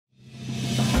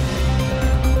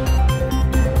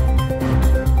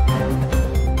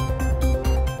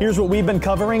Here's what we've been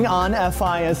covering on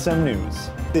FISM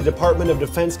News. The Department of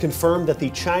Defense confirmed that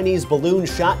the Chinese balloon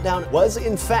shot down was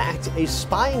in fact a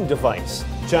spying device.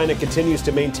 China continues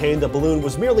to maintain the balloon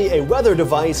was merely a weather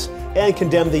device and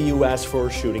condemned the U.S. for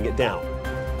shooting it down.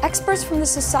 Experts from the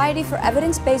Society for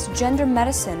Evidence-Based Gender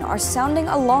Medicine are sounding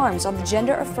alarms on the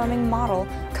gender-affirming model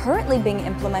currently being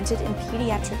implemented in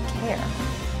pediatric care.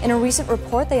 In a recent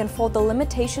report, they unfold the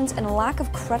limitations and lack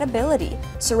of credibility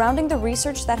surrounding the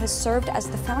research that has served as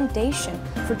the foundation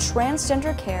for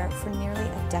transgender care for nearly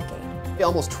a decade.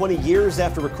 Almost 20 years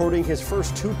after recording his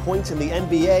first 2 points in the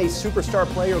NBA, superstar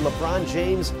player LeBron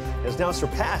James has now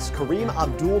surpassed Kareem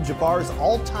Abdul-Jabbar's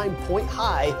all-time point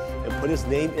high and put his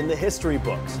name in the history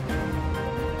books.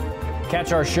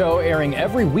 Catch our show airing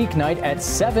every weeknight at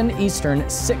 7 Eastern,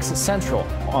 6 Central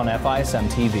on FISM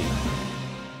TV.